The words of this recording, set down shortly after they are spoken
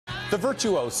The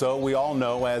virtuoso we all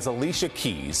know as Alicia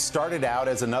Keys started out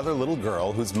as another little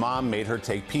girl whose mom made her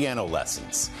take piano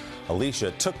lessons.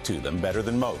 Alicia took to them better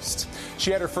than most.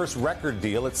 She had her first record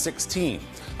deal at 16,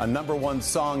 a #1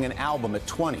 song and album at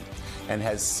 20, and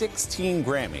has 16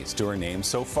 Grammys to her name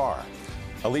so far.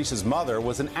 Alicia's mother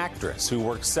was an actress who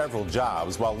worked several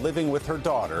jobs while living with her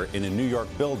daughter in a New York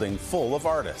building full of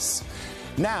artists.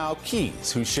 Now,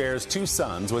 Keys, who shares 2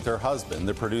 sons with her husband,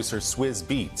 the producer Swizz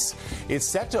Beatz, is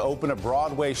set to open a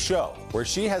Broadway show where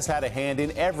she has had a hand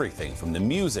in everything from the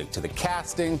music to the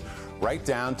casting, right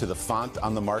down to the font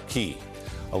on the marquee.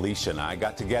 Alicia and I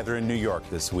got together in New York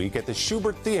this week at the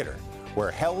Shubert Theater, where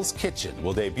Hell's Kitchen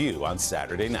will debut on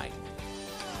Saturday night.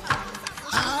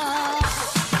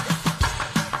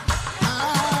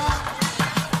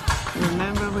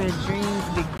 Remember where dreams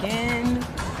begin?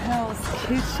 Hell's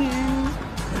Kitchen.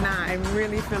 Nah, I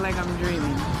really feel like I'm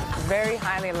dreaming. Very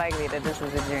highly likely that this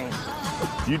is a dream.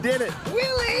 You did it!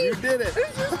 Really? You did it!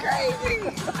 This is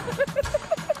crazy!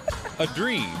 A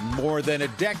dream more than a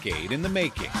decade in the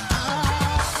making.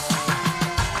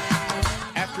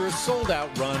 After a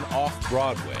sold-out run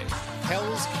off-Broadway,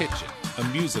 Hell's Kitchen, a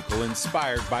musical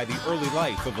inspired by the early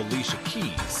life of Alicia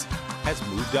Keys, has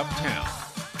moved uptown.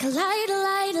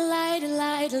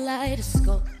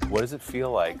 Kaleidoscope. What does it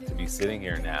feel like to be sitting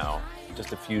here now,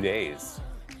 just a few days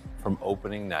from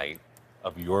opening night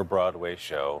of your Broadway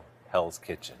show, Hell's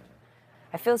Kitchen?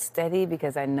 I feel steady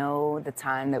because I know the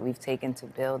time that we've taken to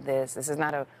build this. This is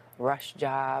not a rush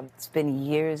job. It's been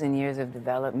years and years of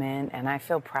development, and I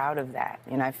feel proud of that.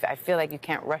 You know, I feel like you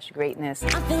can't rush greatness.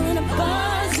 I'm feeling a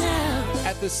buzz now.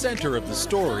 At the center of the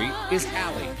story is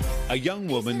Allie, a young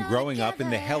woman growing up in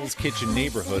the Hell's Kitchen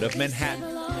neighborhood of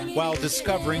Manhattan while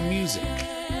discovering music,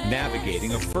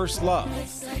 navigating a first love,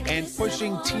 and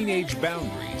pushing teenage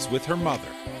boundaries with her mother.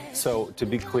 So, to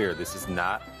be clear, this is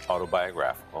not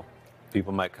autobiographical.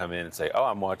 People might come in and say, oh,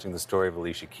 I'm watching the story of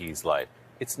Alicia Keys' life.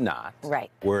 It's not.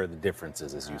 Right. Where are the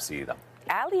differences as you see them?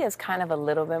 Allie is kind of a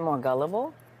little bit more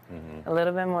gullible, a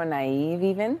little bit more naive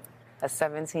even. A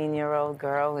 17-year-old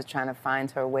girl who's trying to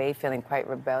find her way, feeling quite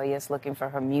rebellious, looking for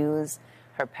her muse,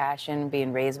 her passion,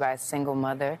 being raised by a single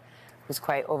mother who's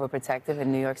quite overprotective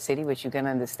in New York City, which you can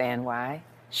understand why.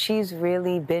 She's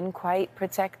really been quite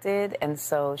protected, and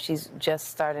so she's just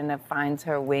starting to find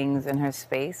her wings and her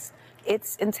space.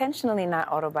 It's intentionally not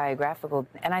autobiographical,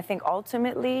 and I think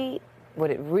ultimately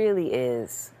what it really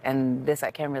is, and this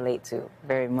I can relate to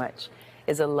very much,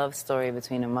 is a love story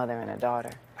between a mother and a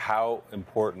daughter. How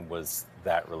important was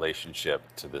that relationship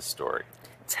to this story?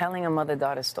 Telling a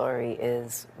mother-daughter story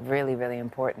is really, really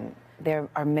important. There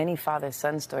are many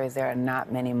father-son stories. There are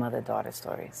not many mother-daughter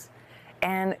stories.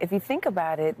 And if you think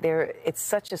about it, it's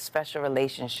such a special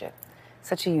relationship,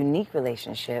 such a unique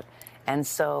relationship. And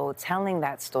so telling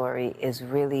that story is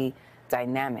really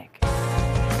dynamic.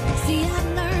 See, I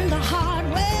learned the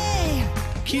hard way.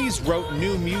 Keys wrote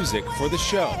new music for the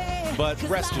show, but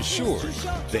rest assured,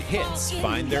 the hits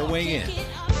find their way in.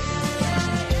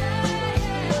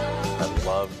 I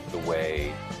love the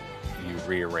way you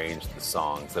rearranged the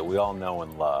songs that we all know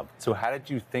and love. So how did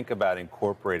you think about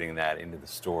incorporating that into the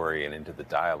story and into the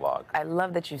dialogue? I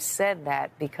love that you said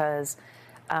that because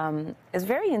it's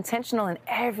very intentional and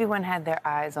everyone had their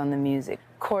eyes on the music.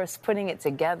 Of course, putting it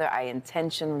together, I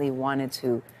intentionally wanted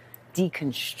to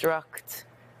deconstruct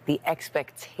the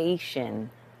expectation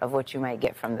of what you might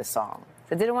get from the song.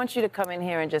 So I didn't want you to come in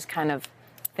here and just kind of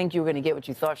think you were going to get what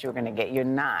you thought you were going to get. You're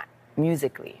not,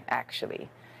 musically, actually.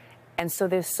 And so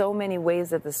there's so many ways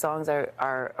that the songs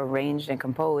are arranged and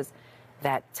composed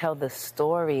that tell the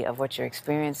story of what you're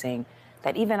experiencing,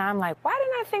 that even I'm like, why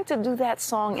didn't I think to do that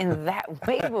song in that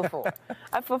way before?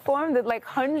 I've performed it like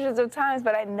hundreds of times,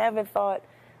 but I never thought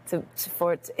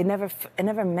it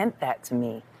never meant that to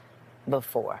me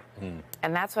before.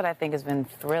 And that's what I think has been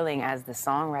thrilling as the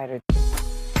songwriter.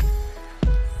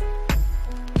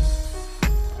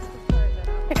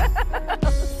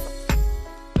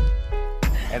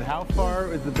 And how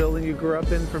far is the building you grew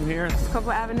up in from here? A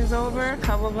couple avenues over, a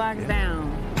couple blocks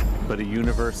down. But a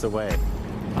universe away.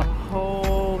 A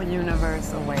whole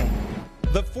universe away.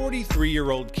 The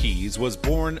 43-year-old Keys was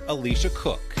born Alicia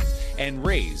Cook and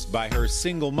raised by her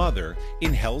single mother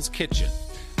in Hell's Kitchen,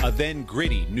 a then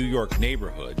gritty New York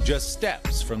neighborhood just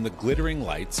steps from the glittering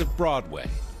lights of Broadway.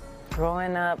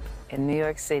 Growing up in New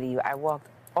York City, I walked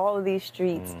all of these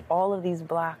streets, all of these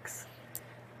blocks.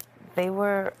 They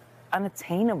were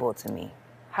unattainable to me.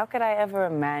 How could I ever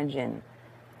imagine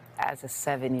as a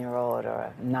 7-year-old or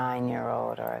a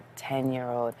 9-year-old or a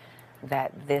 10-year-old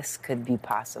that this could be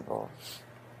possible?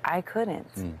 I couldn't,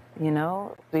 you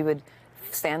know? We would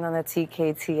stand on the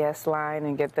TKTS line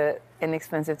and get the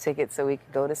inexpensive tickets so we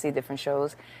could go to see different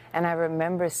shows. And I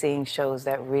remember seeing shows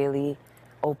that really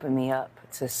opened me up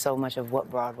to so much of what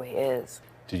Broadway is.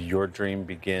 Did your dream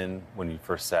begin when you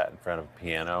first sat in front of a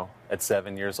piano at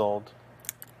 7 years old?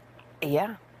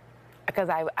 Yeah, because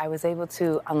I was able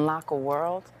to unlock a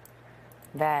world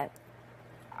that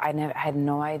I had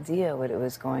no idea what it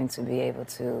was going to be able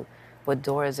to, what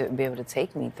doors it would be able to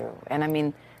take me through. And I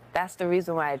mean, that's the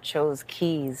reason why I chose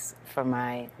Keys for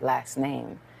my last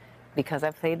name, because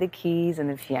I played the keys and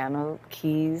the piano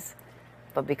keys,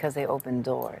 but because they opened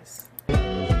doors.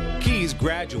 Keys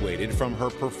graduated from her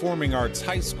performing arts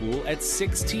high school at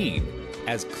 16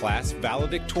 as class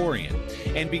valedictorian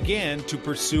and began to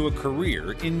pursue a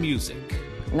career in music.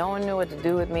 No one knew what to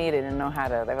do with me. They didn't know how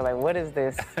to, they were like, what is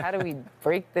this? How do we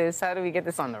break this? How do we get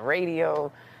this on the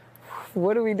radio?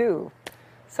 What do we do?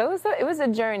 So it was a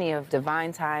journey of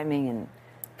divine timing and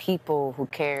people who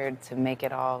cared to make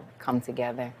it all come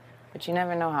together. But you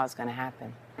never know how it's going to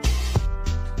happen.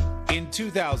 In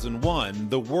 2001,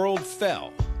 the world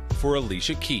fell for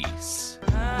Alicia Keys.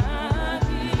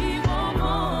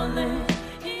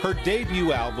 Her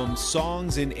debut album,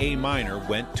 Songs in A Minor,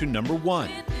 went to #1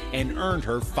 and earned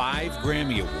her 5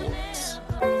 Grammy Awards.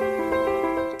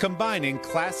 Combining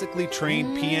classically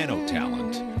trained piano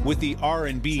talent with the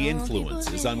R&B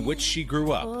influences on which she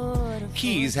grew up,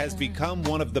 Keys has become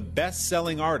one of the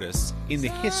best-selling artists in the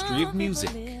history of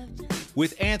music,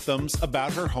 with anthems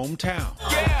about her hometown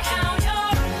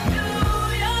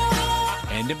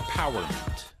and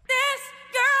empowerment. This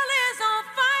girl is on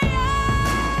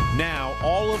fire. Now,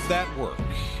 all of that work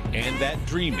and that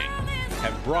dreaming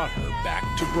have brought her back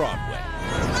to Broadway.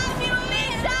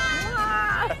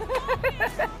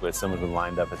 With someone who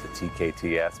lined up at the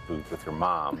TKTS booth with her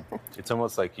mom, it's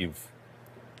almost like you've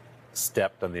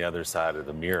stepped on the other side of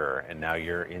the mirror, and now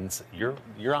you're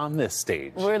on this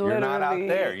stage. We're literally you're not out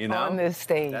there, you know? on this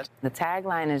stage. The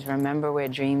tagline is "Remember where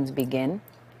dreams begin,"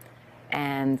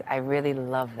 and I really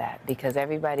love that because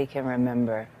everybody can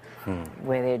remember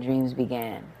where their dreams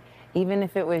began, even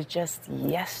if it was just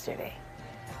yesterday.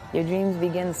 Your dreams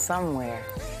begin somewhere,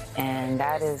 and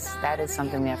that is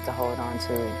something we have to hold on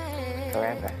to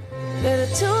forever. Better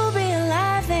to be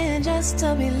alive than just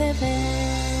to be living.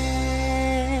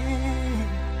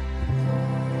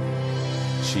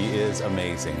 She is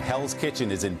amazing. Hell's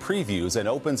Kitchen is in previews and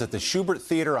opens at the Schubert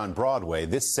Theater on Broadway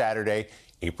this Saturday,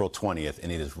 April 20th,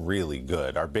 and it is really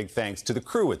good. Our big thanks to the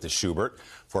crew at the Schubert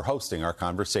for hosting our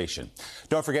conversation.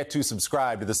 Don't forget to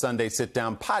subscribe to the Sunday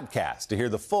Sitdown podcast to hear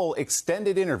the full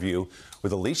extended interview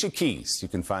with Alicia Keys. You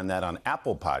can find that on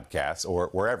Apple Podcasts or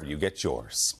wherever you get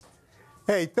yours.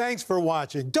 Hey, thanks for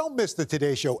watching. Don't miss the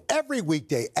Today Show every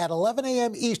weekday at 11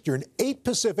 a.m. Eastern, 8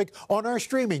 Pacific on our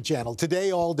streaming channel,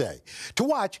 Today All Day. To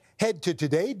watch, head to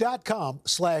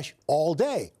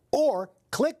today.com/allday or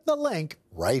click the link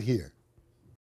right here.